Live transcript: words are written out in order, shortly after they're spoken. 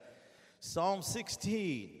Psalm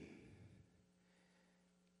 16.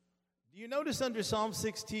 Do you notice under Psalm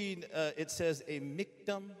 16 it says a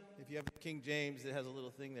miktam? If you have King James, it has a little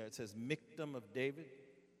thing there. It says miktam of David.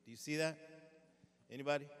 Do you see that?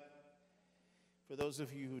 Anybody? For those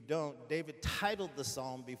of you who don't, David titled the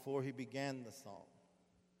psalm before he began the psalm.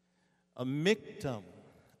 A miktam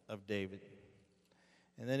of David.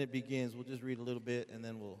 And then it begins. We'll just read a little bit and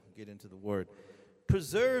then we'll get into the word.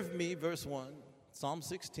 Preserve me, verse 1, Psalm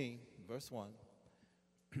 16, verse 1.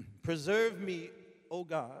 Preserve me, O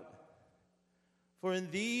God, for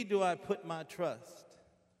in thee do I put my trust.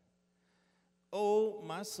 O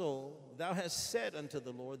my soul, thou hast said unto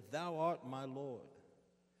the Lord, thou art my Lord.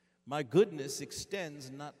 My goodness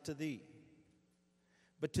extends not to thee,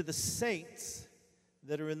 but to the saints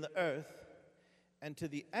that are in the earth, and to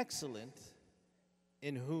the excellent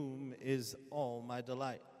in whom is all my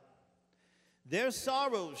delight. Their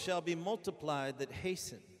sorrows shall be multiplied that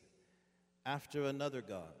hasten after another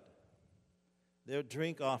God. Their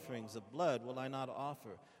drink offerings of blood will I not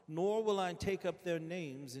offer, nor will I take up their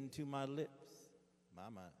names into my lips. My.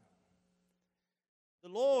 The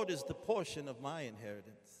Lord is the portion of my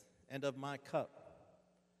inheritance and of my cup.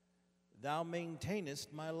 Thou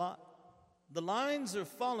maintainest my lot. The lines are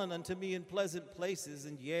fallen unto me in pleasant places,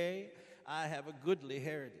 and yea, I have a goodly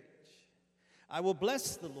heritage. I will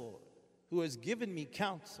bless the Lord, who has given me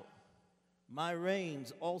counsel. My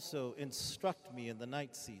reins also instruct me in the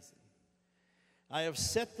night season. I have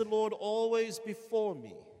set the Lord always before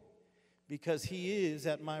me. Because he is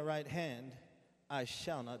at my right hand, I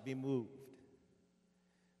shall not be moved.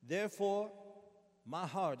 Therefore, my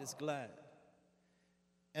heart is glad,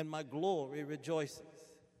 and my glory rejoices.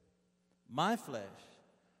 My flesh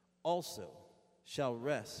also shall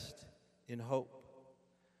rest in hope.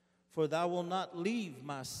 For thou wilt not leave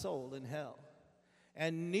my soul in hell,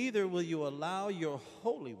 and neither will you allow your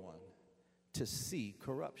Holy One to see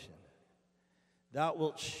corruption. Thou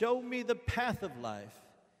wilt show me the path of life,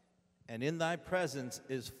 and in thy presence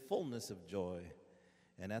is fullness of joy,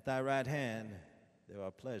 and at thy right hand there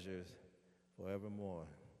are pleasures forevermore.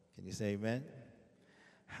 Can you say amen?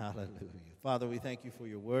 Hallelujah. Father, we thank you for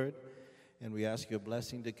your word, and we ask your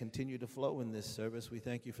blessing to continue to flow in this service. We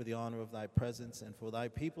thank you for the honor of thy presence and for thy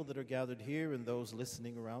people that are gathered here and those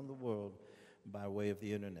listening around the world by way of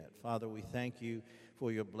the internet. Father, we thank you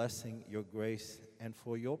for your blessing, your grace, and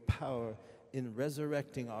for your power in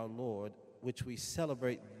resurrecting our Lord, which we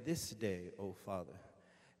celebrate this day, O Father.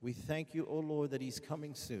 We thank you, O Lord, that he's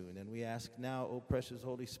coming soon, and we ask now, O precious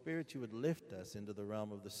Holy Spirit, you would lift us into the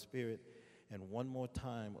realm of the Spirit, and one more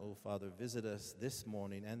time, O Father, visit us this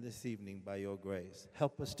morning and this evening by your grace.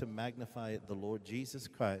 Help us to magnify the Lord Jesus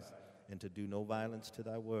Christ and to do no violence to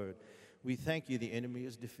thy word. We thank you the enemy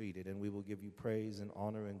is defeated, and we will give you praise and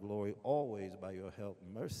honor and glory always by your help,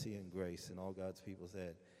 mercy, and grace. And all God's people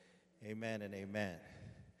said, amen and amen.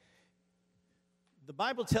 The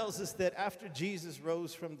Bible tells us that after Jesus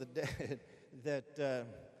rose from the dead, that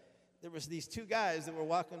there was these two guys that were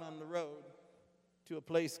walking on the road to a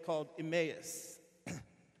place called Emmaus.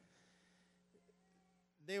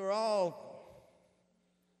 They were all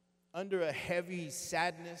under a heavy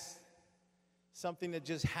sadness, something that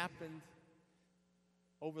just happened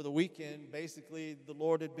over the weekend. Basically, the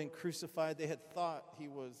Lord had been crucified. They had thought he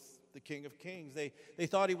was the King of Kings. They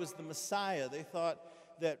thought he was the Messiah. They thought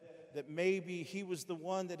that maybe he was the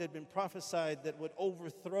one that had been prophesied that would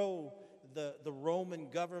overthrow the Roman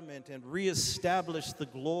government and reestablish the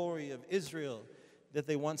glory of Israel that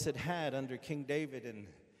they once had under King David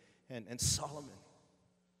and Solomon.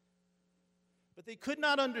 But they could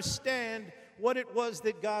not understand what it was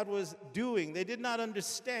that God was doing. They did not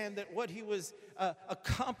understand that what he was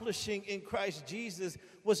accomplishing in Christ Jesus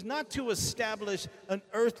was not to establish an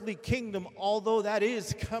earthly kingdom, although that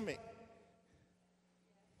is coming.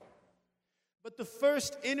 But the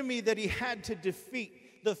first enemy that he had to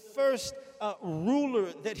defeat, the first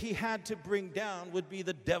ruler that he had to bring down would be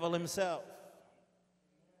the devil himself.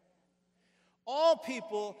 All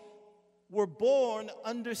people were born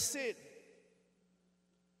under sin.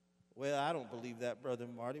 Well, I don't believe that, Brother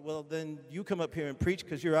Marty. Well, then you come up here and preach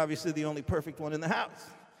because you're obviously the only perfect one in the house.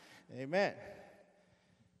 Amen.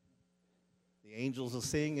 The angels will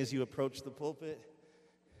sing as you approach the pulpit.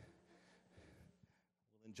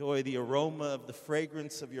 We'll enjoy the aroma of the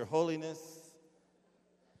fragrance of your holiness.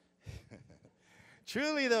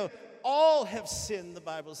 Truly, though, all have sinned, the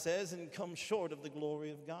Bible says, and come short of the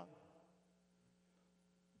glory of God.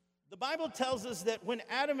 The Bible tells us that when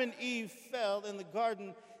Adam and Eve fell in the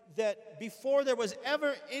garden, that before there was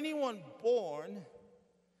ever anyone born,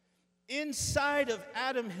 inside of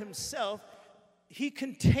Adam himself, he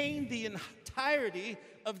contained the entirety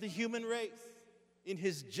of the human race in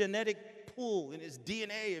his genetic pool, in his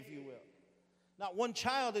DNA, if you will. Not one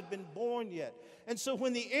child had been born yet. And so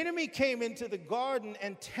when the enemy came into the garden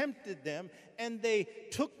and tempted them, and they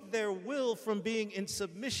took their will from being in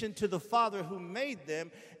submission to the Father who made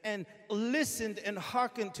them and listened and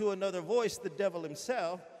hearkened to another voice, the devil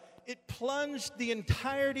himself, it plunged the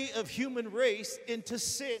entirety of human race into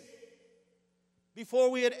sin before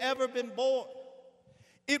we had ever been born.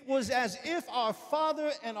 It was as if our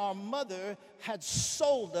father and our mother had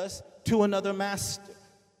sold us to another master.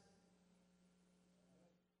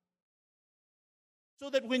 So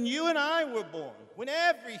that when you and I were born, when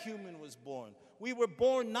every human was born, we were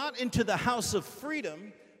born not into the house of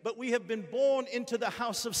freedom, but we have been born into the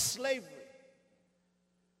house of slavery.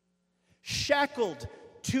 Shackled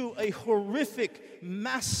to a horrific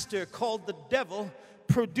master called the devil,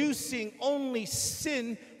 producing only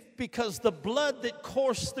sin because the blood that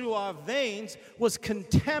coursed through our veins was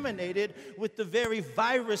contaminated with the very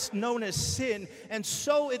virus known as sin. And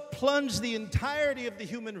so it plunged the entirety of the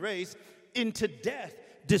human race into death,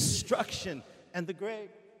 destruction, and the grave.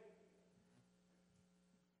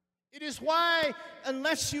 It is why,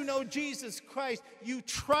 unless you know Jesus Christ, you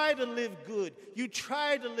try to live good, you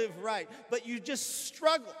try to live right, but you just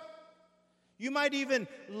struggle. You might even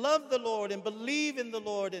love the Lord and believe in the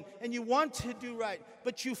Lord and you want to do right,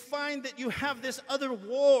 but you find that you have this other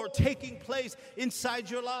war taking place inside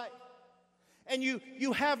your life. And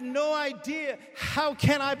you have no idea, how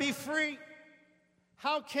can I be free?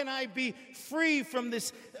 How can I be free from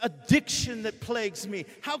this addiction that plagues me?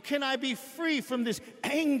 How can I be free from this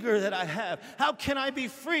anger that I have? How can I be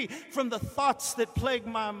free from the thoughts that plague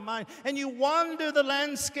my mind? And you wander the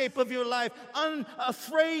landscape of your life,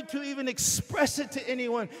 unafraid to even express it to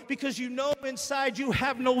anyone, because you know inside you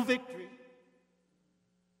have no victory.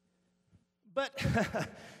 But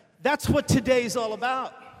that's what today's all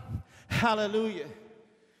about. Hallelujah.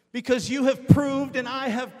 Because you have proved and I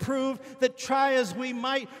have proved that try as we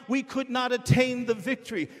might, we could not attain the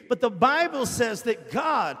victory. But the Bible says that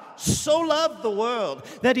God so loved the world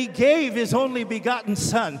that he gave his only begotten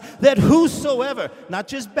Son, that whosoever, not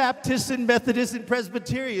just Baptists and Methodists and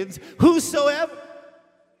Presbyterians, whosoever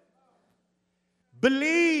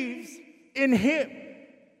believes in him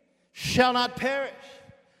shall not perish,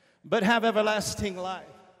 but have everlasting life.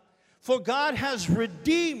 For God has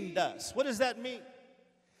redeemed us. What does that mean?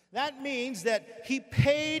 That means that he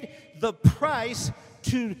paid the price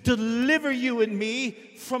to deliver you and me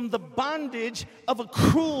from the bondage of a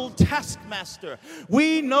cruel taskmaster.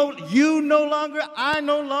 You no longer, I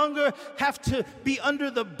no longer have to be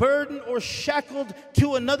under the burden or shackled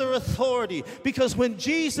to another authority. Because when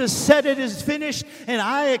Jesus said it is finished and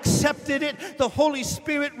I accepted it, the Holy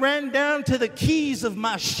Spirit ran down to the keys of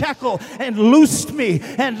my shackle and loosed me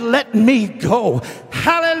and let me go.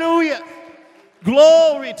 Hallelujah.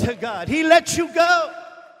 Glory to God. He let you go.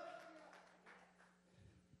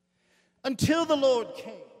 Until the Lord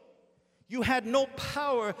came, you had no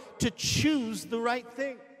power to choose the right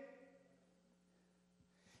thing.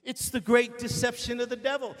 It's the great deception of the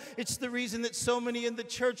devil. It's the reason that so many in the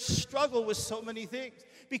church struggle with so many things.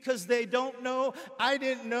 Because they don't know, I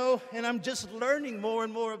didn't know, and I'm just learning more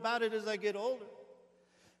and more about it as I get older.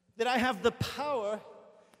 That I have the power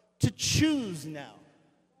to choose now.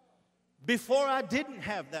 Before I didn't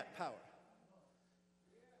have that power.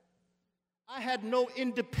 I had no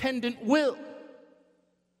independent will.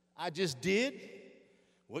 I just did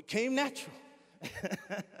what came natural.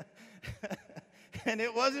 And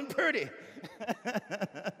it wasn't pretty.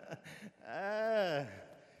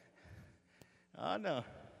 Oh, no.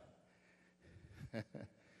 You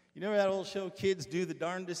remember that old show, Kids Do the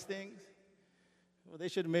Darndest Things? Well, they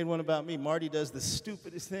should have made one about me. Marty does the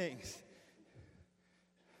stupidest things.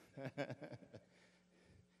 I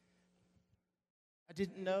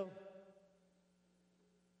didn't know.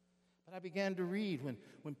 But I began to read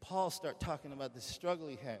when Paul started talking about the struggle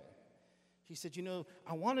he had. He said,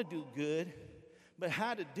 I want to do good, but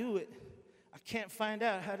how to do it, I can't find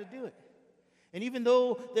out how to do it. And even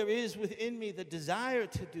though there is within me the desire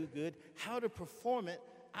to do good, how to perform it,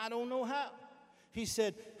 I don't know how. He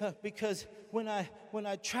said, because when I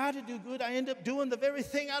try to do good, I end up doing the very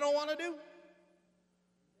thing I don't want to do.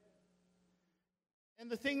 And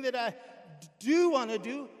the thing that I do want to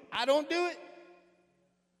do, I don't do it.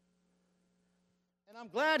 And I'm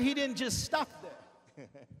glad he didn't just stop there.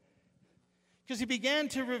 Because he began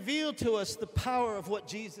to reveal to us the power of what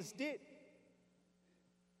Jesus did.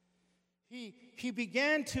 He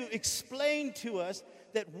began to explain to us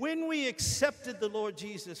that when we accepted the Lord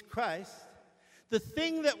Jesus Christ, the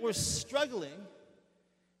thing that we're struggling,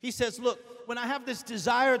 He says, look, when I have this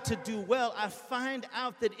desire to do well, I find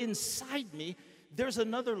out that inside me, there's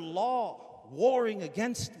another law warring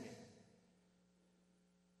against me.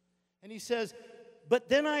 And he says, but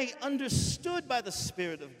then I understood by the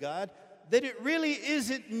Spirit of God that it really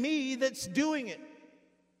isn't me that's doing it.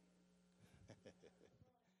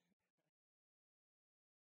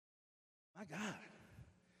 My God.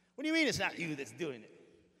 What do you mean it's not you that's doing it?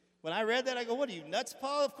 When I read that, I go, what are you, nuts,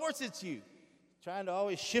 Paul? Of course it's you. Trying to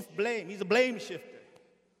always shift blame. He's a blame shifter.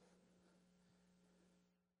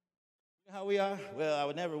 You know how we are? Well,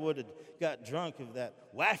 I never would have got drunk if that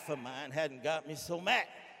wife of mine hadn't got me so mad.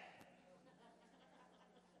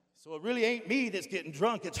 So it really ain't me that's getting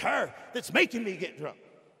drunk. It's her that's making me get drunk.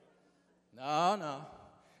 No.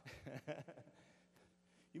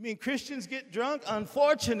 You mean Christians get drunk?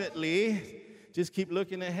 Unfortunately, just keep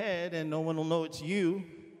looking ahead and no one will know it's you.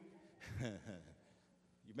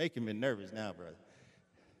 You're making me nervous now, brother.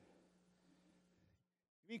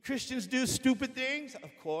 You mean Christians do stupid things?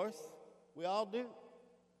 Of course. We all do.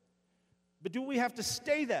 But do we have to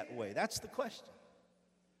stay that way? That's the question.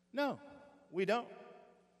 No, we don't.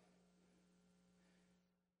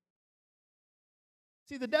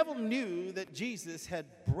 See, the devil knew that Jesus had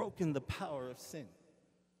broken the power of sin.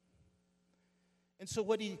 And so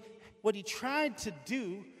what he tried to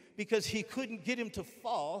do, because he couldn't get him to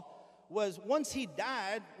fall, was once he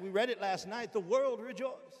died, we read it last night, the world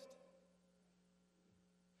rejoiced.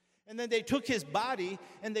 And then they took his body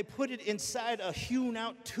and they put it inside a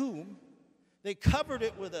hewn-out tomb. They covered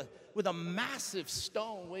it with a massive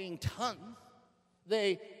stone weighing tons.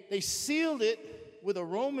 They sealed it with a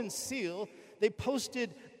Roman seal. They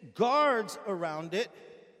posted guards around it.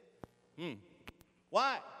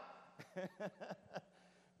 Why?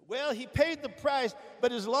 Well, he paid the price,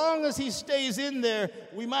 but as long as he stays in there,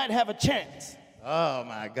 we might have a chance. Oh,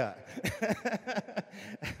 my God.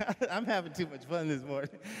 I'm having too much fun this morning.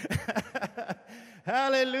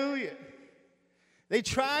 Hallelujah. They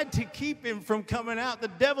tried to keep him from coming out. The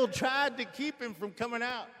devil tried to keep him from coming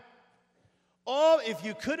out. Oh, if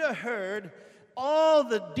you could have heard all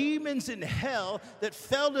the demons in hell that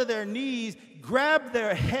fell to their knees, grabbed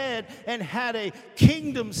their head, and had a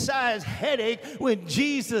kingdom-sized headache when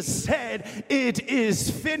Jesus said, "It is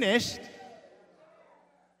finished."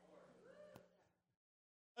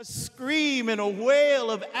 A scream and a wail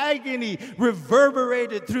of agony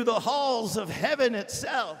reverberated through the halls of heaven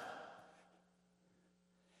itself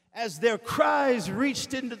as their cries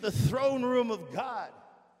reached into the throne room of God.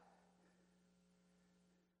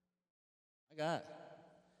 My God.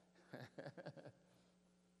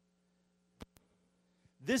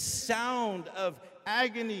 This sound of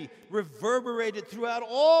agony reverberated throughout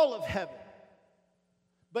all of heaven.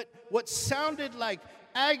 But what sounded like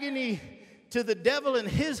agony to the devil and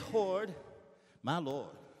his horde, my Lord,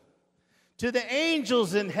 to the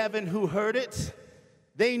angels in heaven who heard it,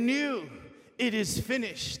 they knew it is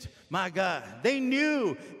finished, my God. They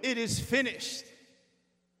knew it is finished.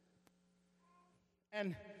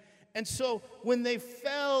 And so when they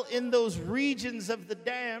fell in those regions of the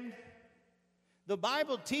damned, the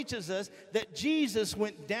Bible teaches us that Jesus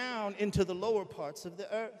went down into the lower parts of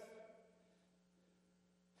the earth.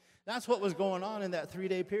 That's what was going on in that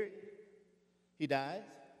 3-day period. He died.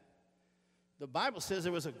 The Bible says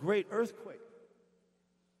there was a great earthquake.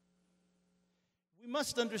 We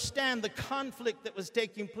must understand the conflict that was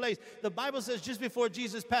taking place. The Bible says just before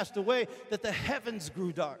Jesus passed away that the heavens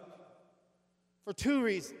grew dark for 2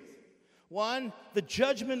 reasons. One, the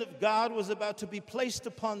judgment of God was about to be placed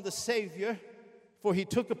upon the Savior, for he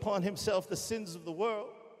took upon himself the sins of the world.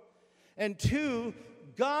 And 2,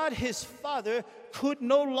 God, his Father, could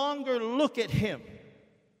no longer look at him.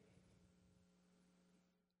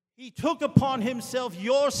 He took upon himself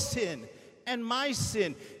your sin and my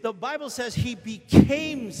sin. The Bible says he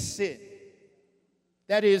became sin.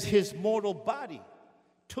 That is, his mortal body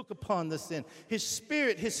took upon the sin. His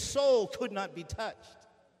spirit, his soul could not be touched.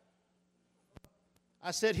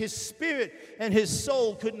 I said his spirit and his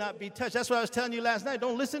soul could not be touched. That's what I was telling you last night.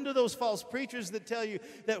 Don't listen to those false preachers that tell you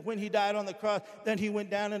that when he died on the cross, then he went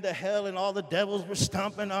down into hell and all the devils were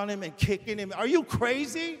stomping on him and kicking him. Are you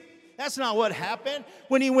crazy? That's not what happened.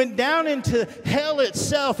 When he went down into hell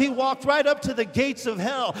itself, he walked right up to the gates of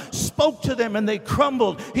hell, spoke to them, and they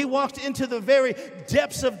crumbled. He walked into the very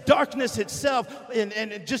depths of darkness itself,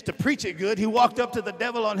 and just to preach it good, he walked up to the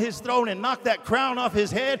devil on his throne and knocked that crown off his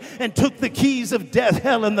head and took the keys of death,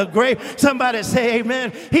 hell, and the grave. Somebody say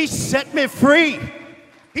amen. He set me free.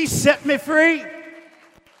 He set me free.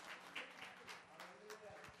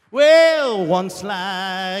 Well, once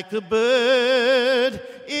like a bird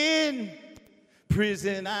in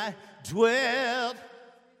prison I dwelled.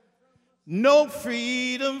 No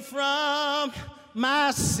freedom from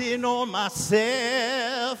my sin or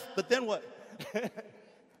myself. But then what?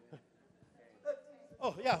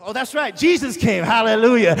 Oh, yeah. Oh, that's right. Jesus came.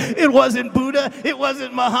 Hallelujah. It wasn't Buddha. It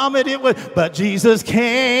wasn't Muhammad. But Jesus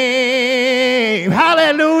came.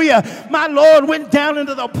 Hallelujah. My Lord went down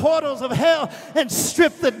into the portals of hell and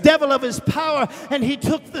stripped the devil of his power. And he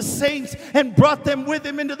took the saints and brought them with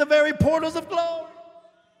him into the very portals of glory.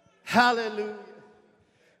 Hallelujah.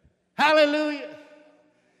 Hallelujah.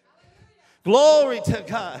 Glory to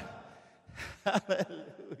God.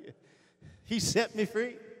 Hallelujah. He set me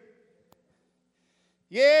free.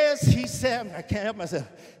 Yes, he set me, I can't help myself.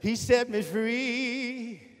 He set me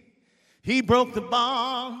free. He broke the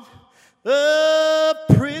bond of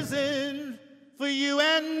prison for you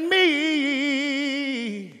and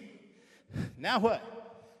me. Now what?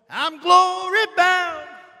 I'm glory bound,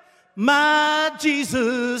 my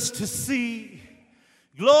Jesus to see.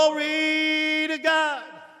 Glory to God.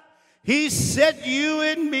 He set you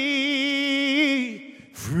and me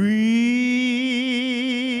free.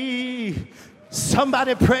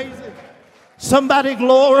 Somebody praise him. Somebody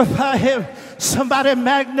glorify him. Somebody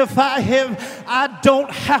magnify him. I don't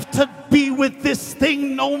have to be with this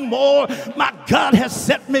thing no more. My God has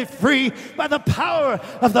set me free by the power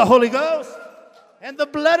of the Holy Ghost and the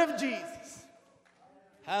blood of Jesus.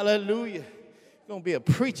 Hallelujah. You're going to be a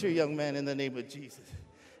preacher, young man, in the name of Jesus.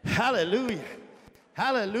 Hallelujah.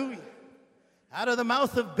 Hallelujah. Out of the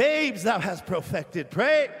mouth of babes thou hast perfected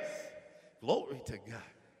praise. Glory to God.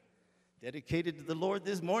 Dedicated to the Lord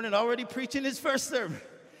this morning, already preaching his first sermon.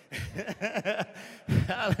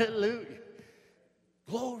 Hallelujah.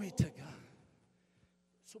 Glory to God.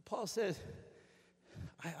 So Paul says,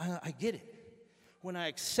 I get it. When I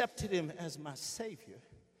accepted him as my Savior,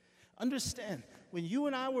 understand, when you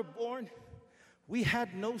and I were born, we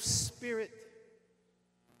had no spirit.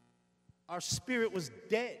 Our spirit was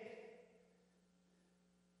dead.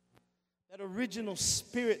 That original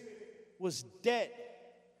spirit was dead.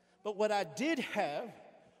 But what I did have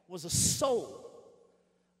was a soul,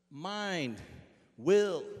 mind,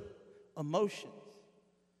 will, emotions,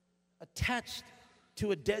 attached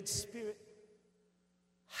to a dead spirit,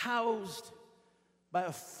 housed by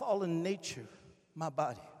a fallen nature, my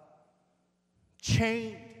body,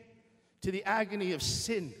 chained to the agony of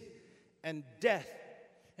sin and death.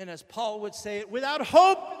 And as Paul would say it, without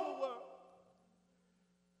hope in the world,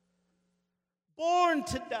 born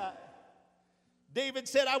to die. David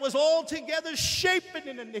said, I was altogether shapen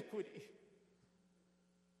in iniquity.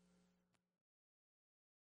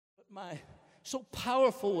 But so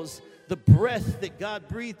powerful was the breath that God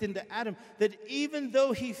breathed into Adam that even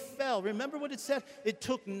though he fell, remember what it said? It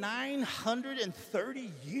took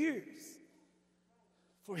 930 years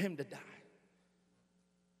for him to die.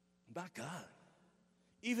 By God.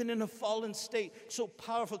 Even in a fallen state, so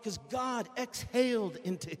powerful because God exhaled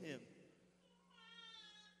into him.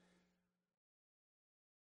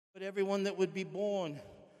 But everyone that would be born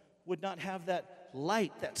would not have that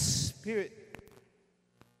light, that spirit.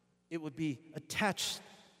 It would be attached,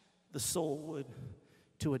 the soul would,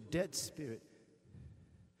 to a dead spirit.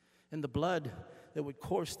 And the blood that would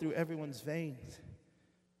course through everyone's veins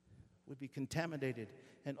would be contaminated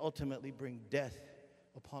and ultimately bring death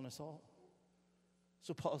upon us all.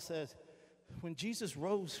 So Paul says, when Jesus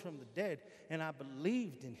rose from the dead and I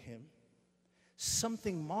believed in him,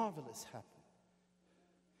 something marvelous happened.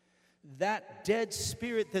 That dead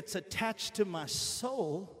spirit that's attached to my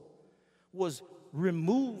soul was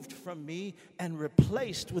removed from me and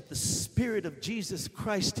replaced with the Spirit of Jesus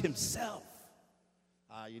Christ himself.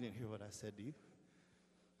 You didn't hear what I said, do you?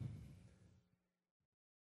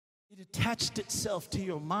 It attached itself to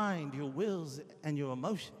your mind, your wills, and your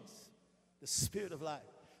emotions. The Spirit of life.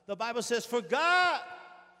 The Bible says, for God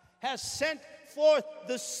has sent forth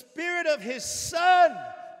the Spirit of his Son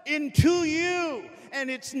into you. And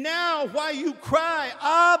it's now why you cry,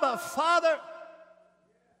 Abba, Father.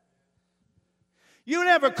 You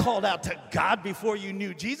never called out to God before you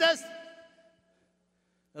knew Jesus.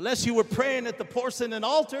 Unless you were praying at the porcelain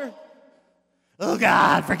altar. Oh,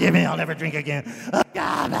 God, forgive me, I'll never drink again. Oh,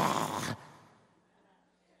 God.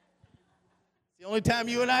 It's the only time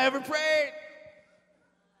you and I ever prayed.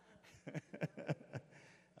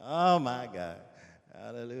 Oh, my God.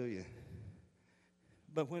 Hallelujah.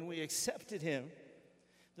 But when we accepted him,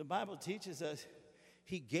 the Bible teaches us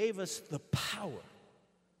he gave us the power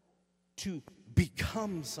to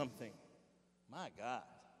become something. My God.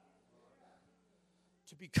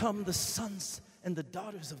 To become the sons and the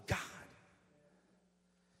daughters of God.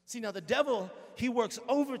 See, now the devil, he works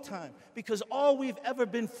overtime because all we've ever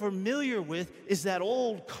been familiar with is that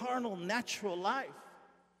old carnal natural life.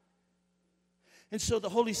 And so the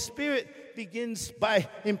Holy Spirit begins by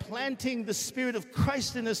implanting the Spirit of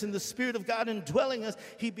Christ in us and the Spirit of God indwelling us.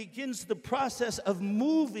 He begins the process of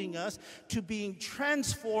moving us to being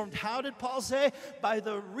transformed. How did Paul say? By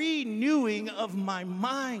the renewing of my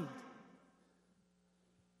mind.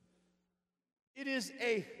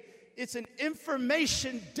 It's an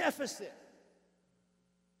information deficit.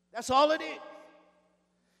 That's all it is.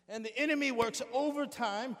 And the enemy works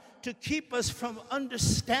overtime to keep us from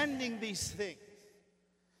understanding these things.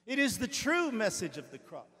 It is the true message of the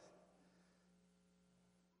cross.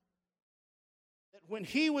 That when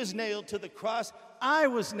he was nailed to the cross, I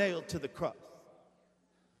was nailed to the cross.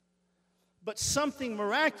 But something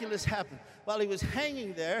miraculous happened. While he was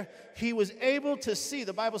hanging there, he was able to see.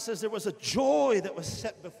 The Bible says there was a joy that was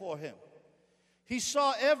set before him. He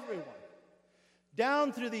saw everyone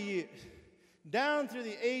down through the years, down through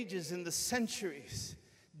the ages and the centuries,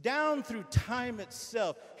 down through time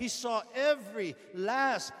itself. He saw every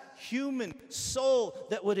last human soul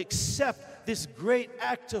that would accept this great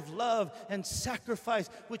act of love and sacrifice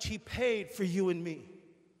which he paid for you and me.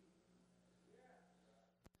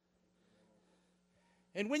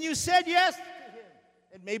 And when you said yes to him,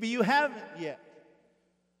 and maybe you haven't yet,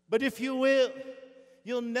 but if you will,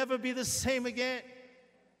 you'll never be the same again.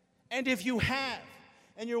 And if you have,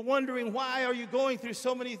 and you're wondering why are you going through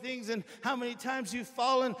so many things and how many times you've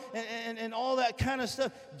fallen and all that kind of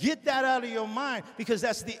stuff, get that out of your mind, because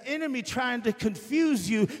that's the enemy trying to confuse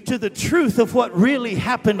you to the truth of what really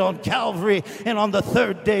happened on Calvary and on the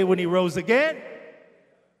third day when he rose again.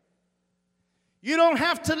 You don't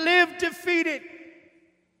have to live defeated.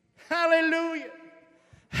 Hallelujah.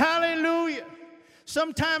 Hallelujah.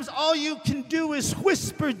 Sometimes all you can do is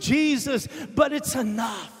whisper Jesus, but it's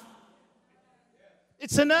enough.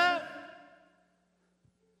 It's enough.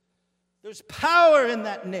 There's power in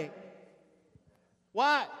that name.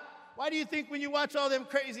 Why? Why do you think when you watch all them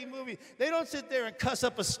crazy movies, they don't sit there and cuss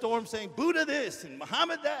up a storm saying Buddha this and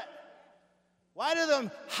Muhammad that? Why do them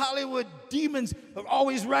Hollywood demons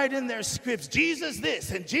always write in their scripts, Jesus this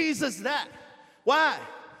and Jesus that? Why?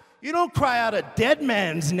 You don't cry out a dead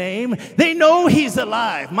man's name. They know he's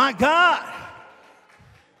alive. My God.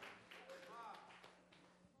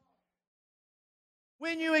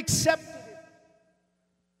 When you accepted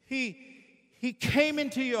it, he came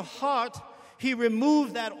into your heart. He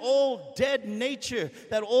removed that old dead nature,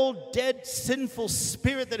 that old dead sinful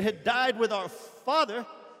spirit that had died with our father,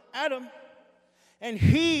 Adam. And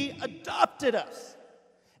he adopted us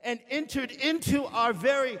and entered into our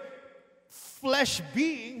very flesh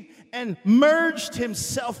being and merged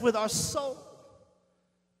himself with our soul.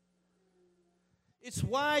 It's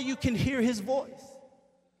why you can hear his voice.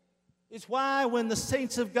 It's why when the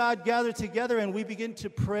saints of God gather together and we begin to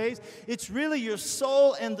praise, it's really your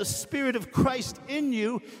soul and the Spirit of Christ in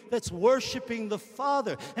you that's worshiping the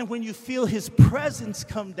Father. And when you feel his presence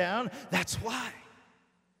come down, that's why.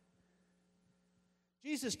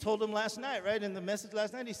 Jesus told them last night, right, in the message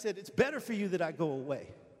last night, he said, it's better for you that I go away.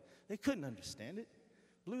 They couldn't understand it.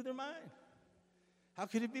 Blew their mind. How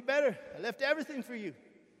could it be better? I left everything for you.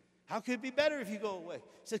 How could it be better if you go away? He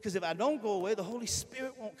said, because if I don't go away, the Holy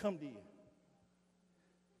Spirit won't come to you.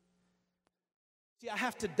 See, I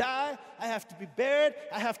have to die. I have to be buried.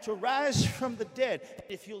 I have to rise from the dead.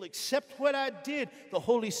 If you'll accept what I did, the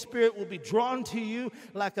Holy Spirit will be drawn to you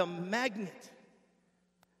like a magnet.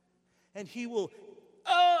 And he will,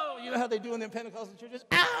 oh, you know how they do in them Pentecostal churches?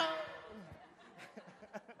 Ow!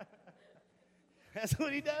 That's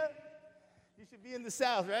what he does. You should be in the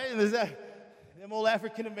South, right? In the South. Them old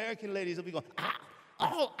African-American ladies will be going, ah,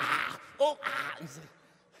 oh, ah, oh, ah. And say,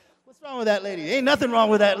 what's wrong with that lady? Ain't nothing wrong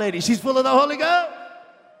with that lady. She's full of the Holy Ghost.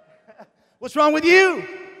 What's wrong with you?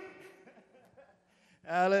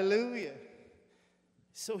 Hallelujah.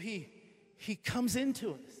 So he comes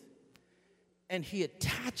into us, and he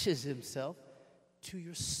attaches himself to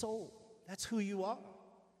your soul. That's who you are.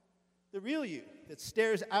 The real you that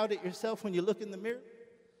stares out at yourself when you look in the mirror,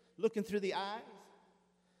 looking through the eyes.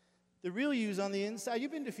 The real you's on the inside.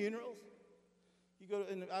 You've been to funerals. You go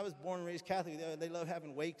to, and I was born and raised Catholic. They love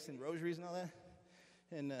having wakes and rosaries and all that.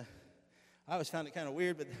 And I always found it kind of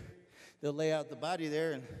weird, but they'll lay out the body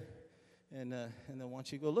there and they'll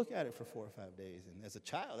want you to go look at it for 4 or 5 days. And as a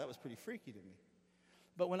child, that was pretty freaky to me.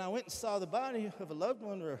 But when I went and saw the body of a loved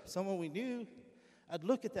one or someone we knew, I'd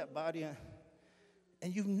look at that body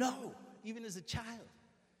and you know, even as a child,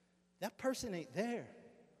 that person ain't there.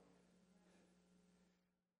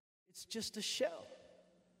 It's just a shell.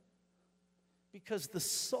 Because the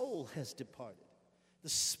soul has departed. The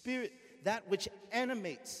spirit, that which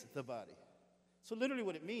animates the body. So literally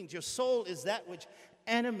what it means, your soul is that which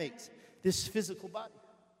animates this physical body.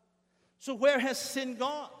 So where has sin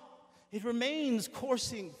gone? It remains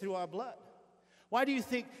coursing through our blood. Why do you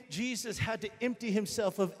think Jesus had to empty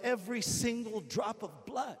himself of every single drop of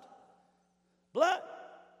blood? Blood.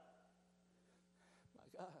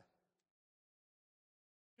 My God.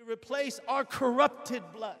 To replace our corrupted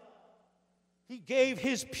blood. He gave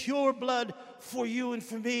his pure blood for you and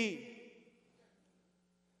for me.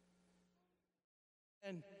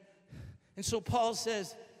 And so Paul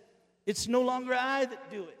says, it's no longer I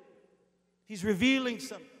that do it. He's revealing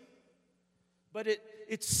something. But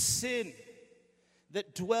it's sin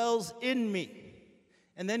that dwells in me.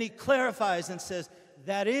 And then he clarifies and says,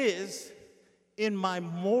 that is in my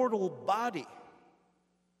mortal body.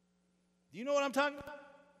 Do you know what I'm talking about?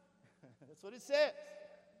 That's what it says.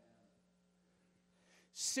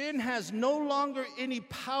 Sin has no longer any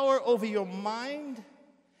power over your mind,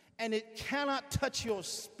 and it cannot touch your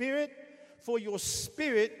spirit, for your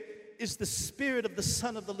spirit is the spirit of the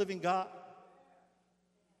Son of the living God.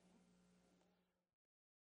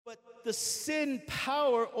 But the sin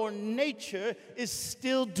power or nature is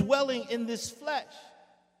still dwelling in this flesh.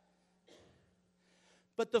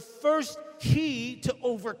 But the first key to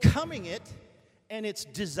overcoming it and its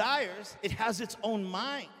desires, it has its own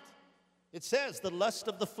mind. It says the lust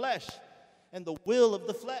of the flesh and the will of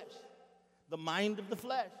the flesh, the mind of the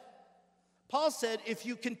flesh. Paul said, if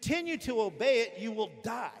you continue to obey it, you will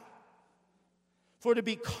die. For to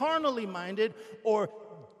be carnally minded or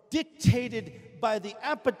dictated by the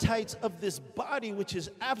appetites of this body, which is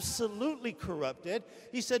absolutely corrupted,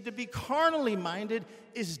 he said to be carnally minded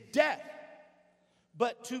is death.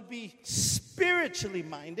 But to be spiritually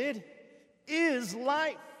minded is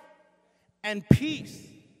life and peace.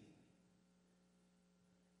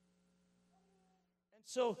 And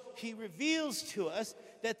so he reveals to us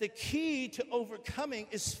that the key to overcoming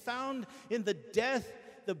is found in the death,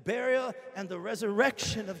 the burial, and the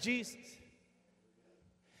resurrection of Jesus.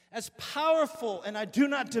 As powerful, and I do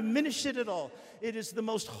not diminish it at all, it is the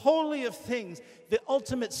most holy of things, the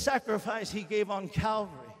ultimate sacrifice he gave on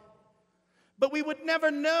Calvary. But we would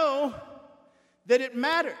never know that it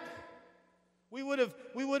mattered. We would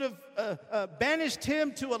have banished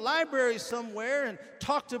him to a library somewhere and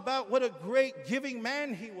talked about what a great giving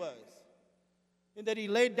man he was, and that he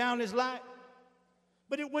laid down his life.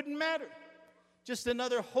 But it wouldn't matter. Just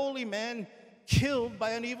another holy man killed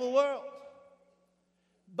by an evil world.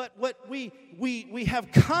 But what we have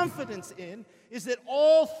confidence in is that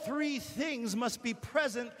all three things must be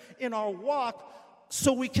present in our walk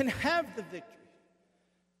so we can have the victory.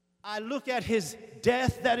 I look at his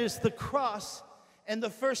death, that is the cross, and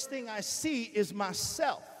the first thing I see is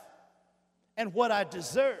myself and what I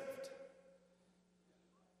deserved.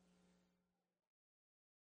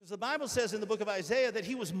 Because the Bible says in the book of Isaiah that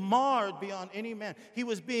he was marred beyond any man. He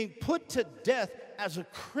was being put to death as a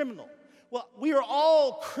criminal. Well, we are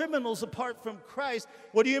all criminals apart from Christ.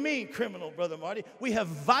 What do you mean, criminal, Brother Marty? We have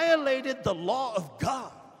violated the law of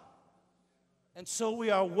God. And so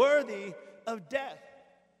we are worthy of death.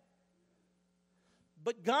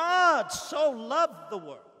 But God so loved the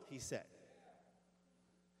world, he said,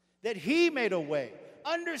 that he made a way.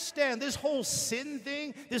 Understand, this whole sin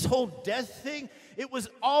thing, this whole death thing, it was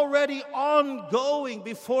already ongoing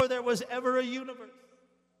before there was ever a universe.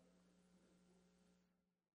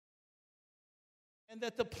 And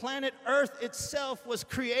that the planet Earth itself was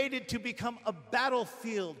created to become a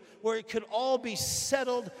battlefield where it could all be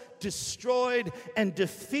settled, destroyed, and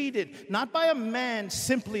defeated. Not by a man,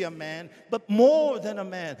 simply a man, but more than a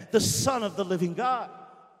man, the Son of the living God.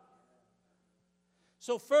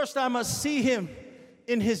 So first I must see him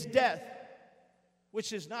in his death,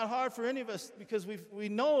 which is not hard for any of us because we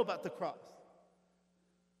know about the cross.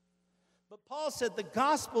 But Paul said the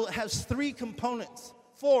gospel has three components.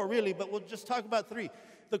 4 really, but we'll just talk about 3.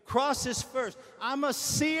 The cross is first. I must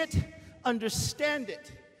see it, understand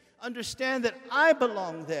that I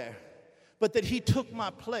belong there, but that he took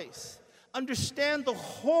my place. Understand the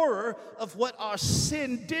horror of what our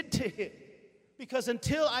sin did to him. Because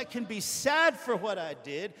until I can be sad for what I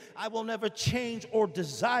did, I will never change or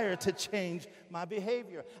desire to change my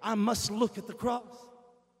behavior. I must look at the cross.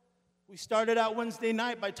 We started out Wednesday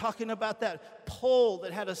night by talking about that pole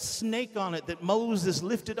that had a snake on it that Moses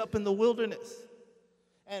lifted up in the wilderness.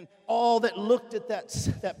 And all that looked at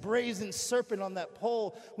that brazen serpent on that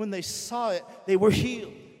pole, when they saw it, they were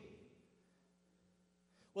healed.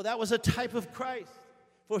 Well, that was a type of Christ.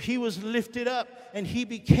 For he was lifted up and he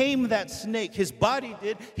became that snake. His body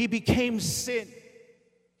did. He became sin.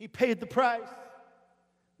 He paid the price.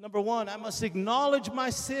 Number 1, I must acknowledge my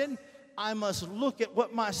sin. I must look at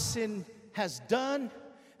what my sin has done,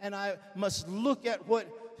 and I must look at what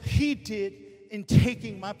he did in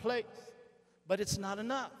taking my place. but it's not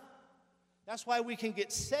enough. That's why we can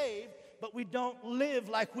get saved, but we don't live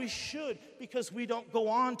like we should because we don't go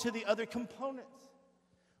on to the other components.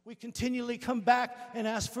 We continually come back and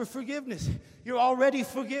ask for forgiveness. You're already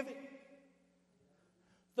forgiven.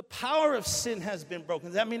 The power of sin has been broken.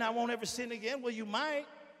 Does that mean I won't ever sin again? Well, you might.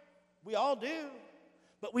 We all do.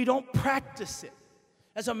 But we don't practice it.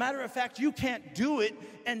 As a matter of fact, you can't do it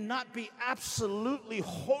and not be absolutely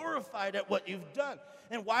horrified at what you've done.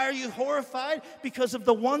 And why are you horrified? Because of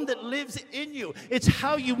the one that lives in you. It's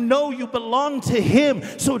how you know you belong to him.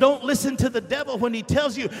 So don't listen to the devil when he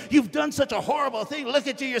tells you, you've done such a horrible thing. Look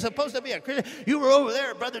at you. You're supposed to be a Christian. You were over there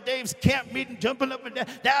at Brother Dave's camp meeting, jumping up and down.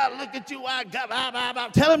 Now look at you. I got, blah, blah, blah.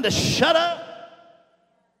 Tell him to shut up.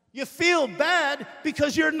 You feel bad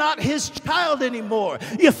because you're not his child anymore.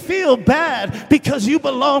 You feel bad because you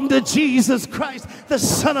belong to Jesus Christ, the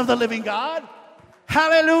Son of the living God.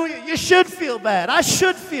 Hallelujah. You should feel bad. I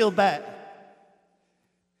should feel bad.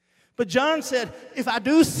 But John said, if I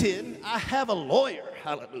do sin, I have a lawyer.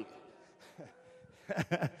 Hallelujah.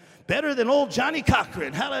 Better than old Johnny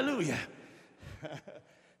Cochran. Hallelujah.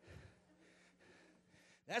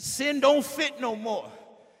 That sin don't fit no more.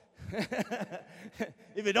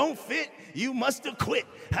 If it don't fit, you must have quit.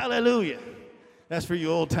 Hallelujah. That's for you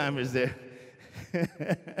old timers there.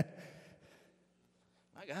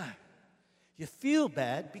 My God. You feel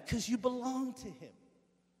bad because you belong to him.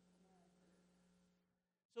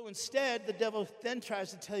 So instead, the devil then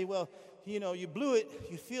tries to tell you, well, you know, you blew it,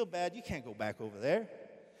 you feel bad, you can't go back over there.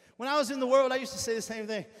 When I was in the world, I used to say the same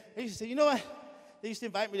thing. I used to say, you know what? They used to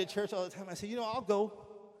invite me to church all the time. I said, you know, I'll go,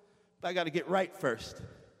 but I got to get right first.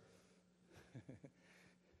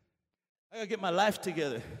 I got to get my life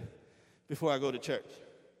together before I go to church.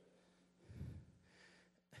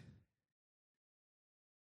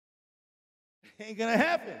 Ain't gonna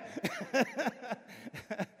happen.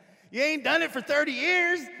 You ain't done it for 30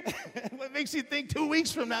 years. What makes you think 2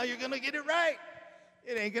 weeks from now you're gonna get it right?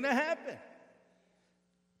 It ain't gonna happen.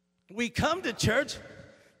 We come to church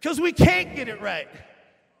because we can't get it right.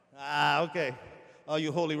 Ah, okay. All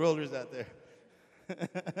you holy rollers out there.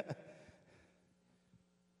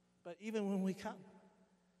 But even when we come,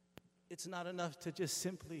 it's not enough to just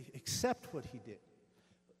simply accept what he did.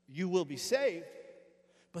 You will be saved,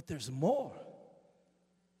 but there's more.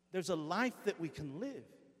 There's a life that we can live.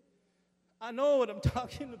 I know what I'm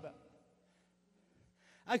talking about.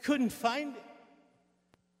 I couldn't find it.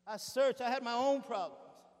 I searched. I had my own problems.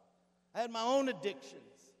 I had my own addictions.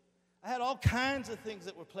 I had all kinds of things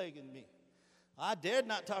that were plaguing me. I dared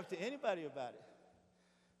not talk to anybody about it.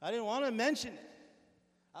 I didn't want to mention it.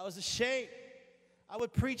 I was ashamed. I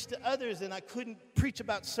would preach to others, and I couldn't preach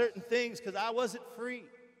about certain things because I wasn't free.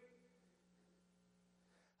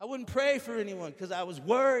 I wouldn't pray for anyone because I was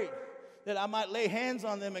worried that I might lay hands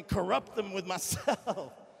on them and corrupt them with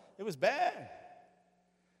myself. It was bad.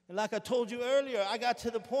 And like I told you earlier, I got to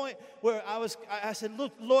the point where I said,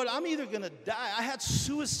 look, Lord, I'm either going to die. I had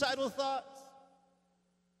suicidal thoughts.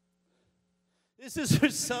 This is for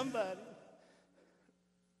somebody.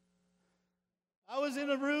 I was in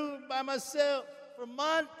a room by myself for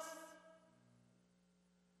months.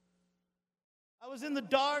 I was in the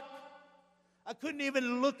dark. I couldn't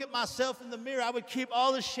even look at myself in the mirror. I would keep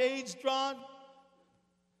all the shades drawn.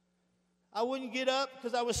 I wouldn't get up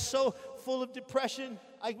because I was so full of depression.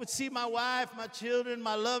 I would see my wife, my children,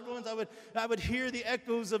 my loved ones. I would hear the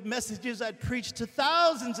echoes of messages I'd preached to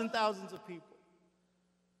thousands and thousands of people.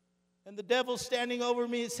 And the devil standing over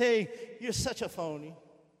me and saying, you're such a phony.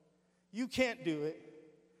 You can't do it.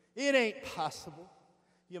 It ain't possible.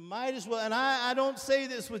 You might as well. And I don't say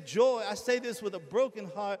this with joy. I say this with a broken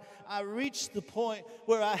heart. I reached the point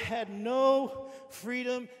where I had no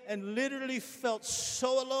freedom and literally felt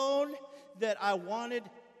so alone that I wanted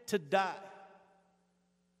to die.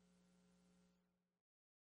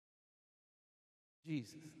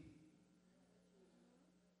 Jesus.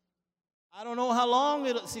 I don't know how long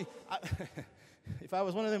it'll, see, if I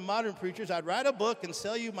was one of them modern preachers, I'd write a book and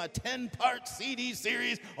sell you my 10-part CD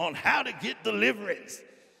series on how to get deliverance.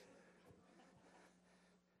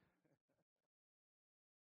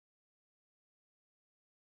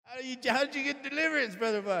 How did you get deliverance,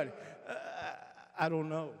 Brother Buddy? I don't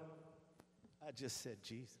know. I just said,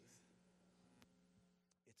 Jesus,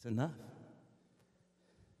 it's enough.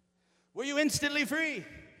 Were you instantly free?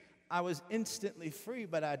 I was instantly free,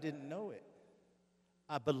 but I didn't know it.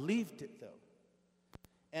 I believed it, though.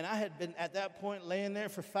 And I had been, at that point, laying there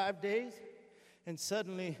for 5 days, and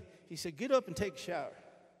suddenly he said, get up and take a shower.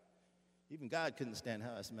 Even God couldn't stand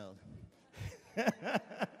how I smelled.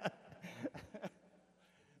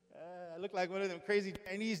 I look like one of them crazy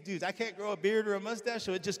Chinese dudes. I can't grow a beard or a mustache,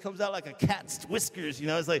 so it just comes out like a cat's whiskers, you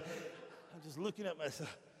know. It's like, I'm just looking at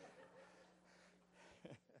myself.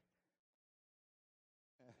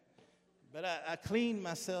 But I cleaned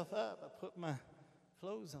myself up. I put my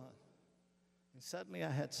clothes on. And suddenly I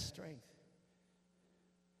had strength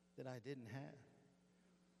that I didn't have.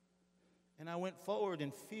 And I went forward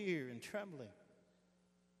in fear and trembling.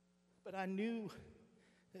 But I knew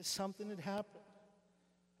that something had happened.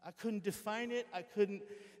 I couldn't define it. I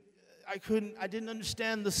didn't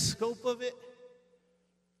understand the scope of it.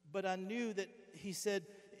 But I knew that he said,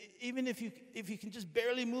 even if you can just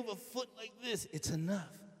barely move a foot like this, it's enough.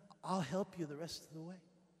 I'll help you the rest of the way.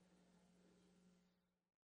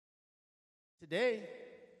 Today,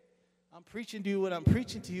 I'm preaching to you what I'm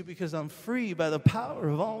preaching to you because I'm free by the power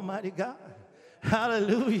of Almighty God.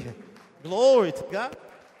 Hallelujah. Glory to God.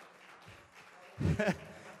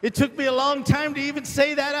 It took me a long time to even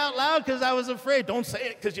say that out loud because I was afraid. Don't say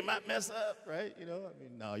it because you might mess up, right? You know, I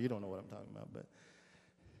mean, no, you don't know what I'm talking about. But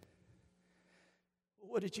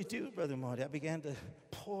what did you do, Brother Marty? I began to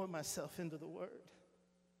pour myself into the Word.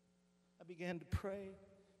 I began to pray,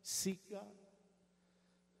 seek God.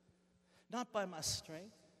 Not by my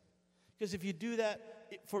strength. Because if you do that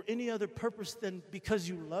for any other purpose than because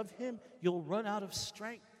you love Him, you'll run out of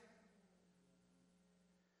strength.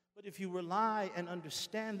 But if you rely and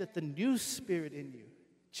understand that the new spirit in you,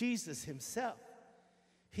 Jesus Himself,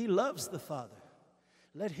 He loves the Father.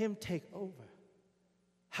 Let Him take over.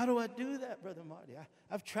 How do I do that, Brother Marty?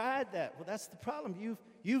 I've tried that. Well, that's the problem.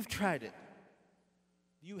 You've tried it.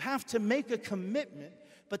 You have to make a commitment,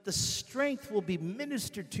 but the strength will be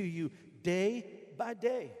ministered to you day by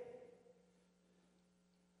day.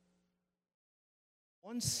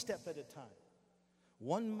 One step at a time.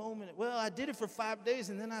 One moment. Well, I did it for 5 days,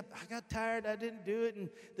 and then I got tired. I didn't do it, and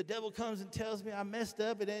the devil comes and tells me I messed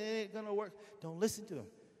up, and it ain't going to work. Don't listen to him.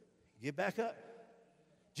 Get back up.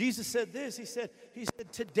 Jesus said this. He said,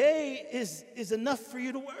 today is enough for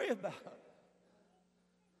you to worry about.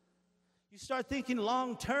 You start thinking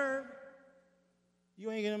long term, you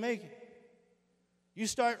ain't going to make it. You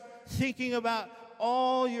start thinking about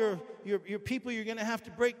all your people you're going to have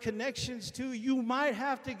to break connections to. You might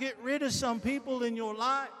have to get rid of some people in your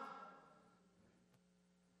life.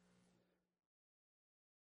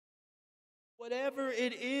 Whatever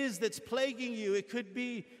it is that's plaguing you, it could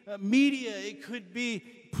be media, it could be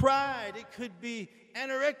pride, it could be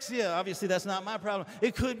anorexia. Obviously, that's not my problem.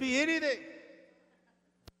 It could be anything.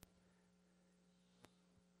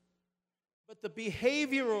 But the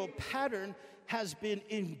behavioral pattern has been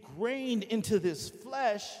ingrained into this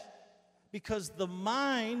flesh because the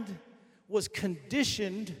mind was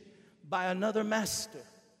conditioned by another master.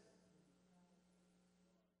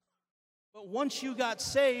 But once you got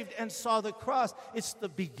saved and saw the cross, it's the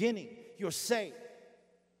beginning. You're saved.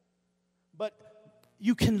 But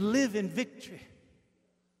you can live in victory.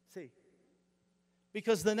 See?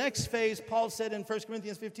 Because the next phase, Paul said in 1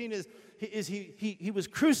 Corinthians 15, is he was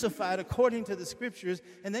crucified according to the Scriptures.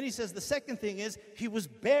 And then he says the second thing is he was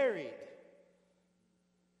buried.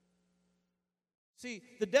 See,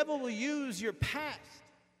 the devil will use your past.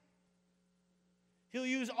 He'll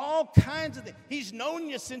use all kinds of things. He's known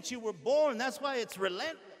you since you were born. That's why it's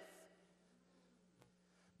relentless.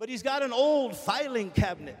 But he's got an old filing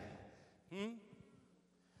cabinet.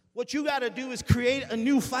 What you got to do is create a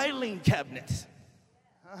new filing cabinet.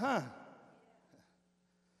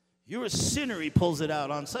 You're a sinner, he pulls it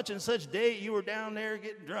out. On such and such day, you were down there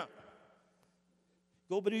getting drunk.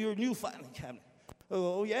 Go to your new filing cabinet.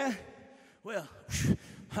 Oh, yeah? Well,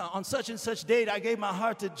 on such and such date, I gave my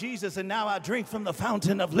heart to Jesus, and now I drink from the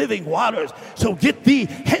fountain of living waters. So get thee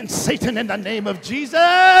hence, Satan, in the name of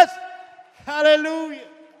Jesus. Hallelujah.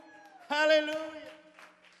 Hallelujah.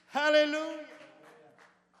 Hallelujah.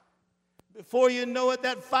 Before you know it,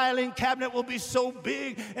 that filing cabinet will be so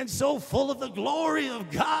big and so full of the glory of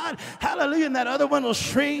God. Hallelujah. And that other one will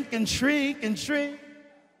shrink and shrink and shrink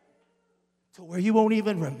to where you won't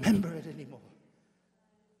even remember it anymore.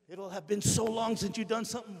 It'll have been so long since you've done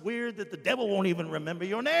something weird that the devil won't even remember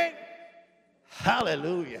your name.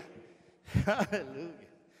 Hallelujah. Hallelujah.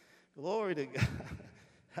 Glory to God.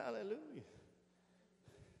 Hallelujah.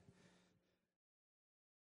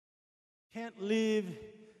 Can't live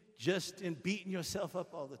just in beating yourself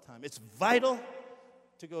up all the time. It's vital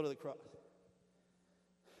to go to the cross.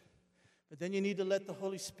 But then you need to let the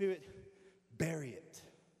Holy Spirit bury it.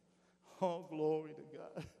 Oh, glory to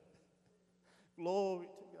God. Glory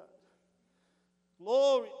to God.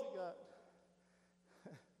 Glory to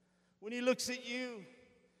God. When he looks at you,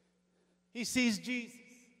 he sees Jesus.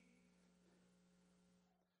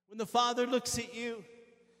 When the Father looks at you,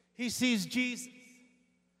 He sees Jesus.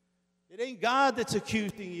 It ain't God that's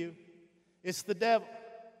accusing you. It's the devil.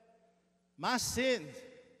 My sins,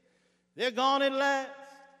 they're gone at last.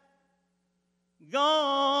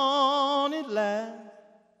 Gone at last.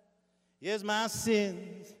 Yes, my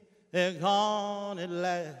sins, they're gone at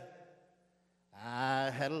last.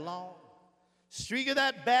 I had a long streak of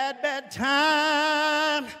that bad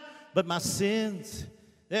time, but my sins,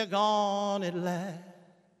 they're gone at last.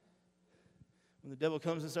 When the devil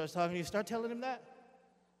comes and starts talking to you, start telling him that.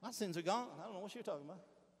 My sins are gone. I don't know what you're talking about.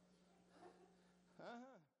 I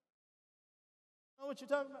don't know what you're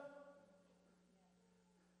talking about.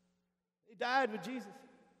 He died with Jesus.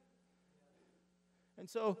 And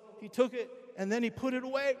so he took it and then he put it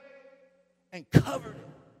away and covered it.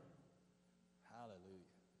 Hallelujah.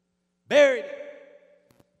 Buried it.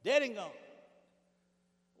 Dead and gone.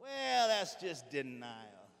 Well, that's just denial.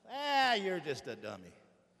 You're just a dummy.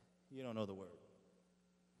 You don't know the word.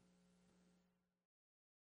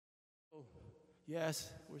 Oh,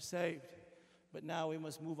 yes, we're saved. But now we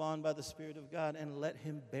must move on by the Spirit of God and let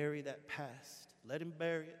him bury that past. Let him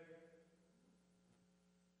bury it.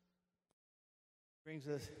 Brings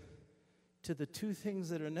us to the two things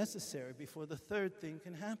that are necessary before the third thing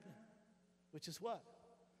can happen, which is what?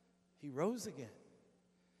 He rose again.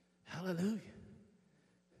 Hallelujah.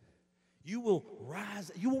 You will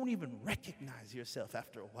rise. You won't even recognize yourself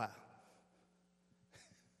after a while.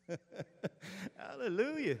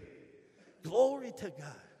 Hallelujah. Glory to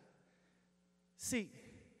God. See,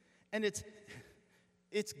 and it's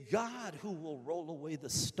God who will roll away the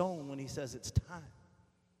stone when he says it's time.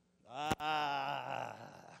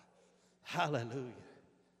 Hallelujah.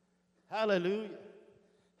 Hallelujah.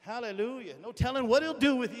 Hallelujah. No telling what he'll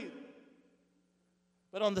do with you.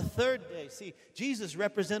 But on the third day, see, Jesus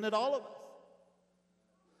represented all of us.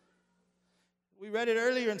 We read it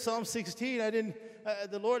earlier in Psalm 16.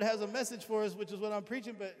 The Lord has a message for us, which is what I'm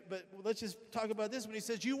preaching, but let's just talk about this when he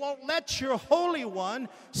says, you won't let your Holy One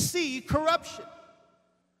see corruption.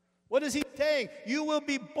 What is he saying? You will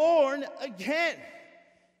be born again.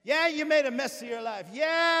 Yeah, you made a mess of your life.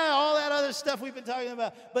 Yeah, all that other stuff we've been talking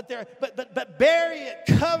about. But bury it,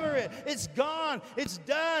 cover it. It's gone. It's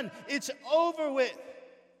done. It's over with.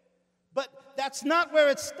 But that's not where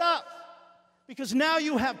it stops, because now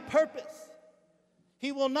you have purpose.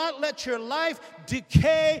 He will not let your life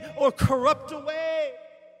decay or corrupt away.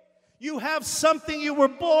 You have something you were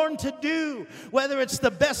born to do, whether it's the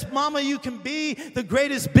best mama you can be, the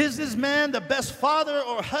greatest businessman, the best father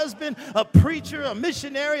or husband, a preacher, a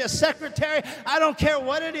missionary, a secretary. I don't care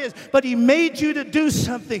what it is, but he made you to do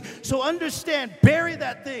something. So understand, bury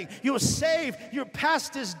that thing. You're saved. Your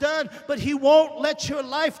past is done, but he won't let your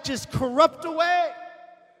life just corrupt away.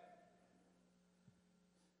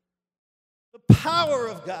 The power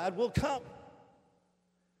of God will come.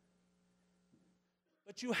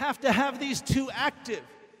 But you have to have these two active: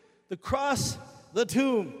 the cross, the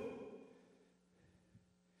tomb.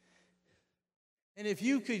 And if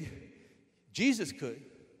you could, Jesus could,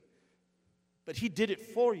 but he did it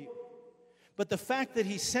for you. But the fact that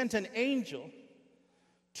he sent an angel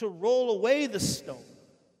to roll away the stone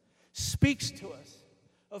speaks to us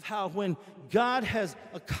of how when God has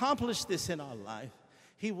accomplished this in our life,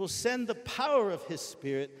 he will send the power of his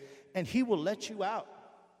Spirit and he will let you out.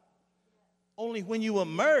 Only when you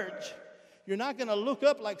emerge, you're not going to look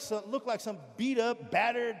like some beat up,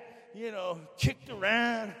 battered, kicked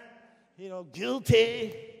around,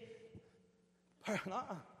 guilty.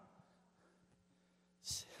 Hallelujah.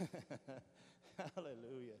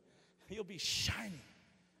 You'll be shining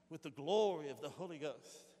with the glory of the Holy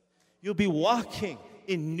Ghost. You'll be walking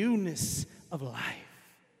in newness of life.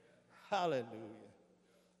 Hallelujah.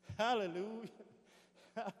 Hallelujah.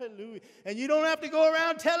 Hallelujah. And you don't have to go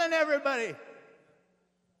around telling everybody.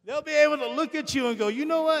 They'll be able to look at you and go, you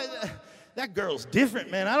know what? That girl's different,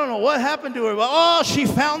 man. I don't know what happened to her. But, she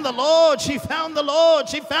found the Lord. She found the Lord.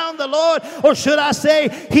 She found the Lord. Or should I say,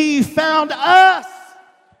 he found us.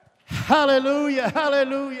 Hallelujah.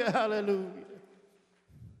 Hallelujah. Hallelujah.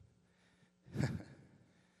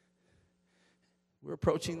 We're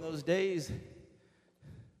approaching those days.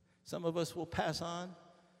 Some of us will pass on.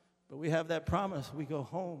 But we have that promise. We go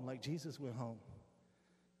home like Jesus went home.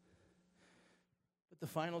 But the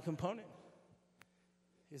final component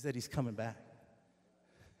is that he's coming back.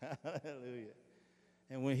 Hallelujah.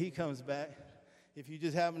 And when he comes back, if you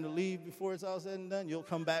just happen to leave before it's all said and done, you'll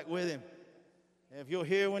come back with him. And if you're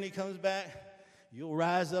here when he comes back, you'll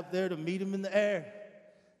rise up there to meet him in the air.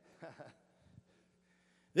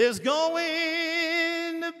 There's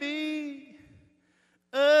going to be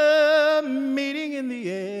a meeting in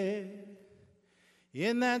the air,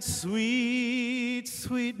 in that sweet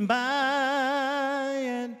sweet by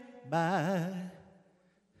and by.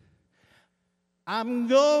 I'm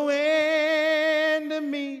going to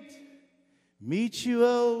meet you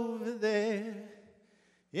over there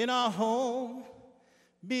in our home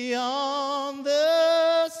beyond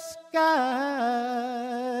the sky.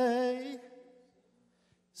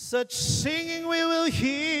 Such singing we will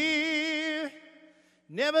hear,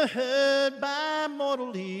 never heard by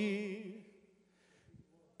mortal ear.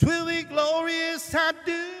 'Twill be glorious, I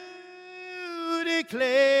do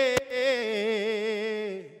declare.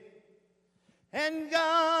 And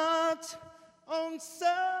God's own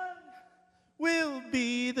Son will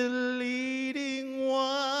be the leading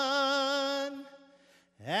one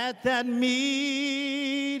at that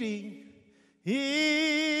meeting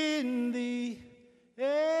in the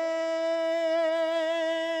air.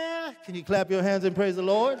 Can you clap your hands and praise the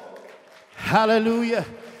Lord? Hallelujah.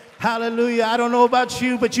 Hallelujah. I don't know about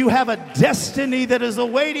you, but you have a destiny that is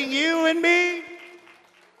awaiting you and me.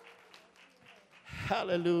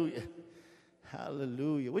 Hallelujah.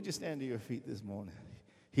 Hallelujah. Would you stand to your feet this morning?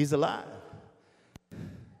 He's alive.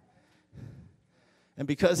 And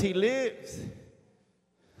because he lives,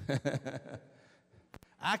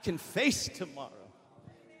 I can face tomorrow.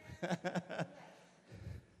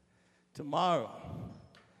 Tomorrow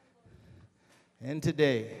and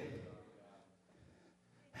today.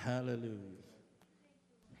 Hallelujah.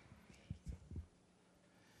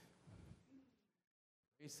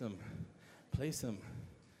 Play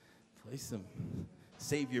some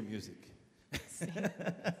Savior music.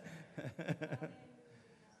 How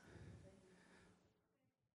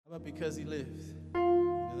about because he lives? You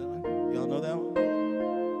know that one? Y'all know that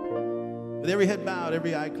one? With every head bowed,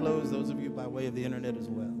 every eye closed, those of you by way of the internet as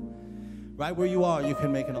well. Right where you are, you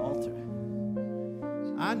can make an altar.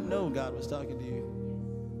 I know God was talking to you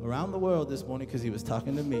around the world this morning because he was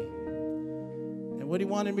talking to me. And what he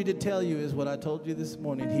wanted me to tell you is what I told you this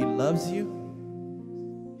morning. He loves you.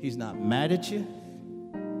 He's not mad at you.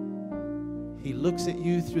 He looks at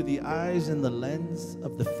you through the eyes and the lens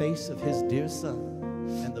of the face of his dear son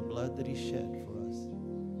and the blood that he shed for us.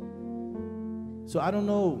 So I don't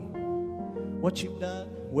know what you've done,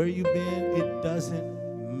 where you've been. It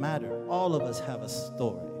doesn't matter. All of us have a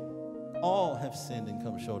story. All have sinned and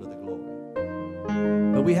come short of the glory.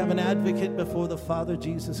 But we have an advocate before the Father,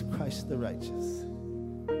 Jesus Christ the righteous.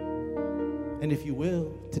 And if you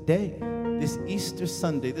will, today, this Easter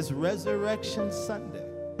Sunday, this Resurrection Sunday,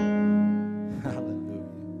 hallelujah,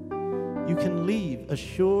 you can leave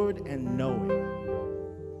assured and knowing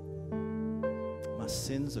my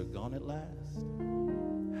sins are gone at last.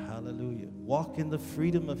 Hallelujah. Walk in the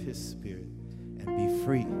freedom of his Spirit and be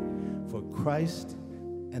free. For Christ,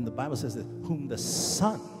 and the Bible says that whom the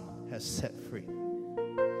Son has set free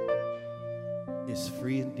is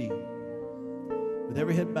free indeed. With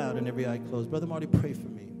every head bowed and every eye closed, Brother Marty, pray for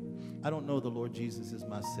me. I don't know the Lord Jesus is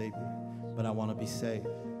my Savior, but I want to be saved.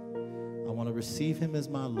 I want to receive him as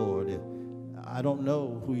my Lord. I don't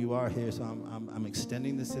know who you are here, so I'm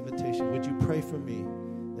extending this invitation. Would you pray for me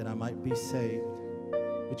that I might be saved?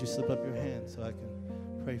 Would you slip up your hand so I can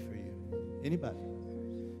pray for you? Anybody?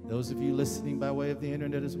 Those of you listening by way of the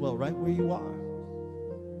internet as well, right where you are,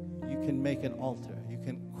 you can make an altar. You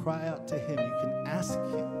can cry out to him. You can ask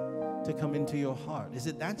him to come into your heart. Is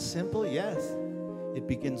it that simple? Yes. It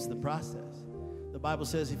begins the process. The Bible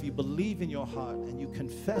says if you believe in your heart and you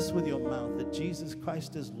confess with your mouth that Jesus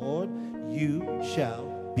Christ is Lord, you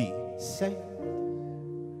shall be saved.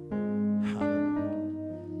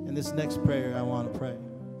 Hallelujah. And this next prayer I want to pray.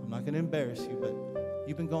 I'm not going to embarrass you, but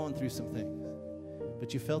you've been going through some things.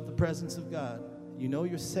 But you felt the presence of God. You know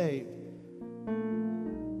you're saved,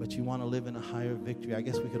 but you want to live in a higher victory. I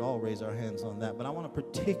guess we could all raise our hands on that. But I want to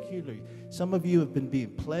particularly, some of you have been being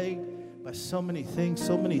plagued by so many things,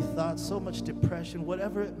 so many thoughts, so much depression,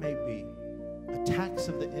 whatever it may be, attacks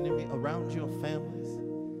of the enemy around your families.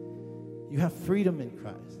 You have freedom in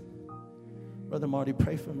Christ. Brother Marty,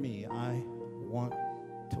 pray for me. I want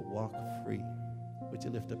to walk free. Would you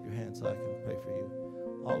lift up your hand so I can pray for you?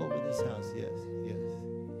 All over this house, yes, yes.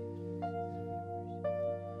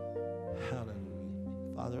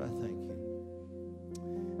 Hallelujah. Father, I thank you.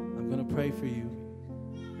 I'm going to pray for you,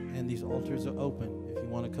 and these altars are open. If you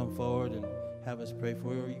want to come forward and have us pray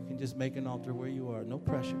for you, or you can just make an altar where you are. No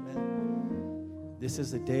pressure, man. This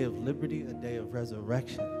is a day of liberty, a day of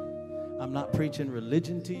resurrection. I'm not preaching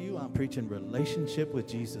religion to you. I'm preaching relationship with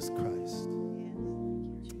Jesus Christ.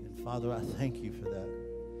 And Father, I thank you for that.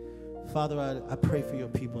 Father, I pray for your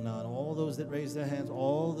people now, and all those that raise their hands,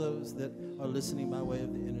 all those that are listening by way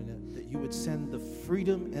of the internet, that you would send the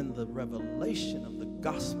freedom and the revelation of the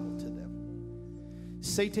gospel to them,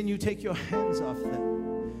 Satan, you take your hands off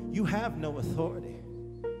them. You have no authority.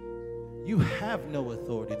 You have no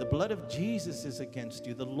authority. The blood of Jesus is against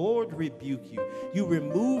you. The Lord rebuke you. You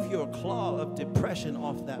remove your claw of depression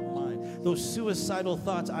off that mind. Those suicidal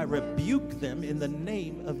thoughts, I rebuke them in the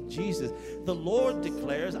name of Jesus. The Lord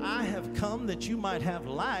declares, I have come that you might have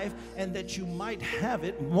life and that you might have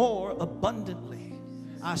it more abundantly.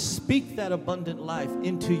 I speak that abundant life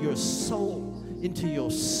into your soul, into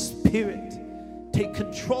your spirit. Take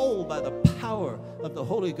control by the power of the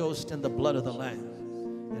Holy Ghost and the blood of the Lamb.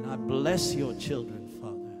 And I bless your children,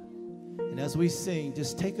 Father. And as we sing,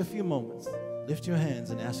 just take a few moments, lift your hands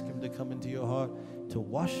and ask him to come into your heart, to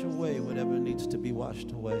wash away whatever needs to be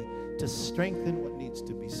washed away, to strengthen what needs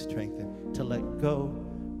to be strengthened, to let go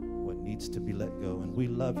what needs to be let go. And we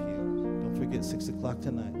love you. Don't forget, 6 o'clock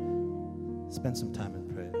tonight. Spend some time in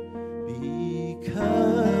prayer.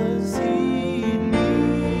 Because he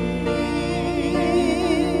lives.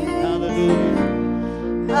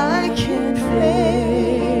 Hallelujah. I can't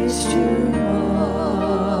face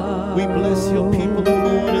tomorrow. We bless your people, O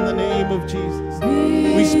Lord, in the name of Jesus.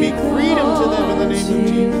 We speak freedom to them in the name of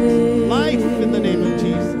Jesus. Life in the name of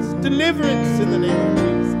Jesus. Deliverance in the name of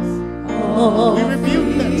Jesus. We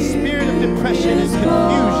rebuke that spirit of depression and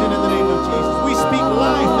confusion in the name of Jesus. We speak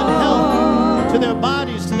life and health to their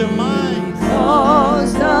bodies, to their minds.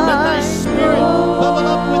 Let thy spirit bubble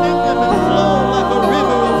up within them and flow like a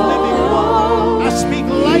river of living water. I speak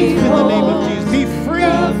life in the name of Jesus. Be free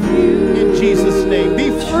in Jesus' name. Be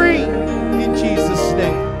free in Jesus'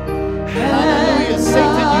 name. Hallelujah.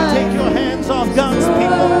 Satan, you take your hands off God's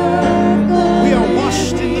people. We are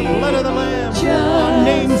washed in the blood of the Lamb. Our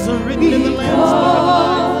names are written in the Lamb's book of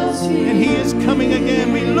life. And he is coming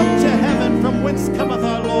again. We look to heaven from whence cometh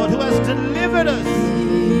our Lord, who has delivered us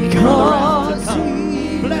from the wrath to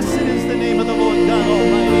come. Blessed is the name of the Lord God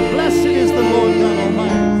Almighty. Blessed is the Lord God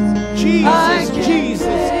Almighty. Jesus,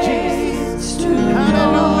 Jesus, Jesus.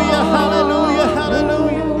 Hallelujah, hallelujah,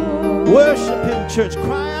 hallelujah. Worship him, church.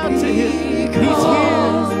 Cry out to him. He's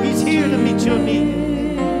here. He's here to meet your need.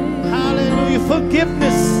 Hallelujah.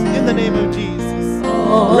 Forgiveness in the name of Jesus.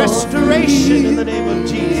 Restoration in the name of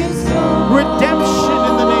Jesus. Redemption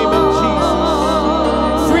in the name of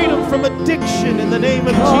Jesus. Freedom from addiction in the name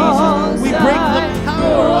of Jesus. We break the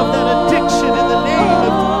power of that addiction in the name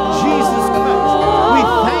of Jesus Christ. We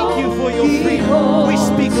thank you for your freedom. We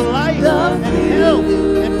speak life and health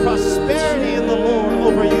and prosperity in the Lord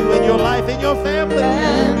over you and your life and your family.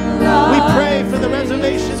 We pray for the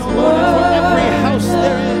reservation, oh Lord, and for every house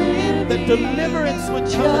therein, that deliverance would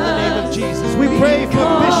come in the name of Jesus. We pray for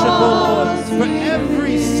Bishop, oh Lord, for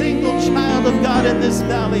every single child of God in this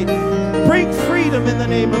valley. Bring freedom in the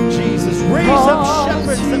name of Jesus. Raise up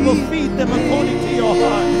shepherds that will feed them according to your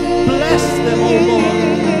heart. Bless them, oh Lord.